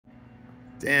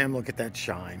Damn, look at that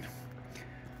shine.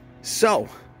 So,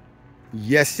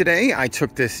 yesterday I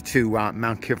took this to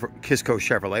Mount Kisco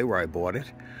Chevrolet where I bought it.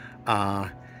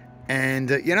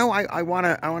 You know, I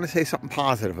wanna say something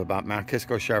positive about Mount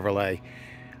Kisco Chevrolet.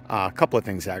 A couple of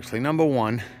things actually. Number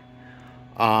one,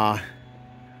 I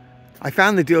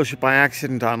found the dealership by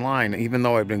accident online, even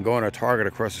though I've been going to Target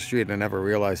across the street and I never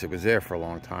realized it was there for a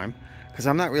long time, because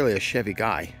I'm not really a Chevy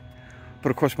guy. But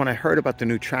of course, when I heard about the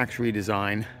new Trax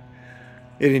redesign,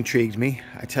 it intrigued me.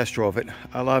 I test drove it.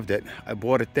 I loved it. I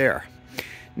bought it there.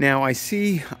 Now, I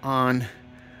see on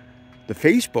the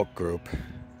Facebook group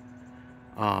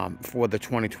for the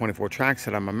 2024 Trax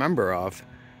that I'm a member of,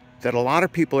 that a lot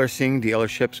of people are seeing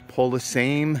dealerships pull the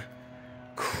same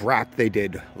crap they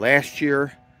did last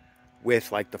year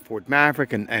with like the Ford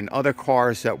Maverick and other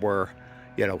cars that were,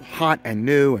 you know, hot and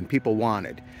new and people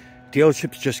wanted.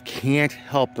 Dealerships just can't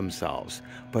help themselves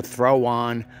but throw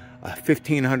on a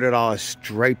 $1,500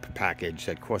 stripe package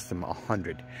that costs them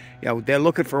 $100. You know, they're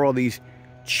looking for all these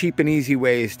cheap and easy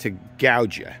ways to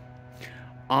gouge you.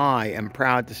 I am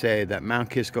proud to say that Mount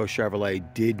Kisco Chevrolet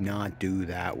did not do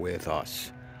that with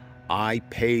us. I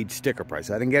paid sticker price.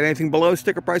 I didn't get anything below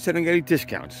sticker price. I didn't get any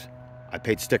discounts. I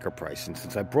paid sticker price. And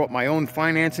since I brought my own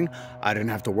financing, I didn't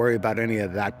have to worry about any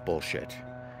of that bullshit.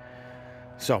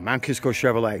 So, Mount Kisco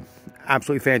Chevrolet,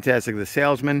 absolutely fantastic. The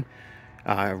salesman,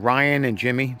 Ryan and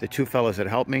Jimmy, the two fellas that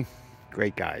helped me,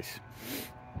 great guys.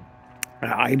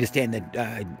 I understand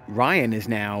that Ryan is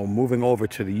now moving over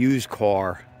to the used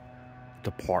car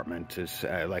department as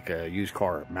like a used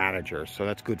car manager, so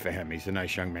that's good for him. He's a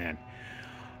nice young man.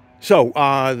 So,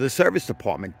 the service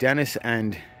department, Dennis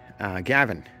and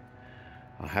Gavin,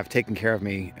 have taken care of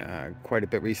me quite a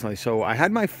bit recently. So I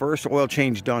had my first oil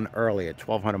change done early at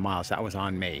 1,200 miles. That was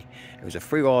on me. It was a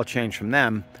free oil change from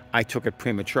them. I took it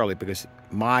prematurely because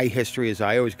my history is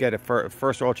I always get a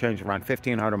first oil change around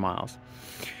 1,500 miles.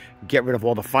 Get rid of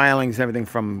all the filings and everything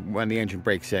from when the engine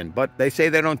breaks in. But they say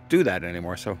they don't do that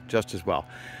anymore, so just as well.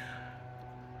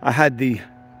 I had the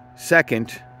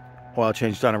second oil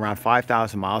change done around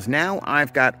 5,000 miles. Now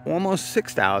I've got almost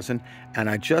 6,000, and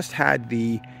I just had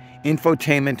the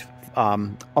Infotainment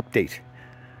update,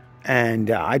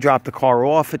 and I dropped the car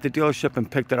off at the dealership and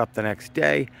picked it up the next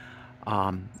day.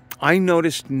 I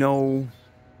noticed no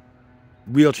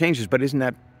real changes, but isn't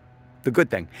that the good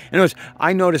thing? In other words,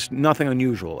 I noticed nothing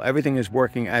unusual. Everything is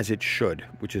working as it should,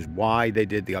 which is why they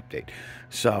did the update.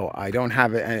 So I don't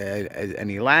have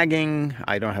any lagging.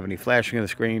 I don't have any flashing of the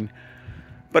screen,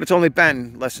 but it's only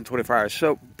been less than 24 hours.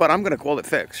 So, but I'm going to call it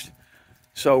fixed.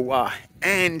 So,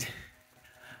 and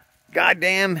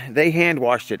goddamn, they hand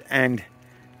washed it, and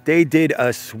they did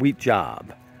a sweet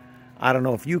job. I don't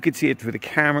know if you could see it through the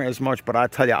camera as much, but I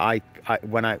tell you,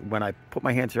 when I put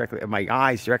my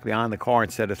eyes directly on the car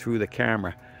instead of through the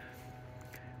camera,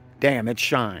 damn, it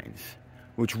shines.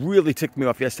 Which really ticked me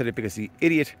off yesterday because the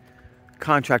idiot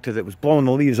contractor that was blowing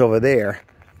the leaves over there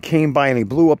came by and he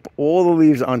blew up all the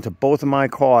leaves onto both of my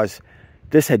cars.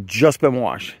 This had just been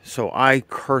washed, so I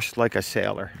cursed like a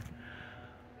sailor.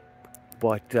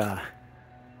 But,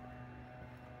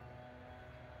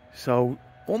 so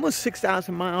almost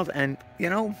 6,000 miles, and, you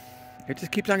know, it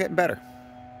just keeps on getting better.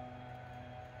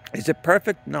 Is it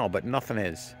perfect? No, but nothing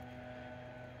is.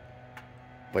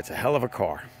 But it's a hell of a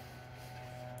car.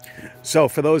 So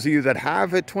for those of you that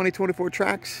have a 2024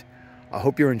 Trax, I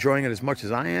hope you're enjoying it as much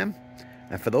as I am.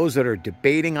 And for those that are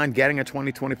debating on getting a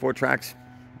 2024 Trax,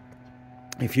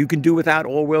 if you can do without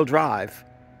all-wheel drive,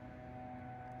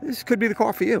 this could be the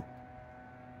car for you.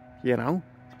 You know,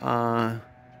 and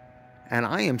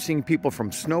I am seeing people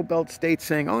from snowbelt states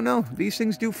saying, oh no, these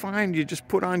things do fine. You just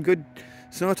put on good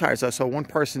snow tires. I saw one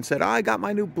person said, oh, I got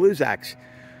my new Blizzaks,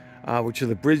 which are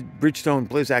the Bridgestone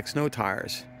Blizzak snow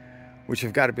tires, which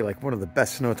have got to be like one of the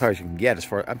best snow tires you can get as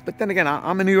far. But then again,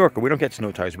 I'm a New Yorker. We don't get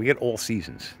snow tires. We get all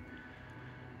seasons.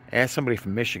 Ask somebody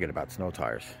from Michigan about snow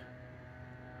tires.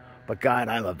 But God,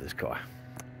 I love this car.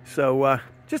 So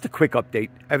just a quick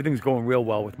update. Everything's going real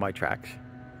well with my Trax.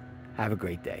 Have a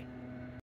great day.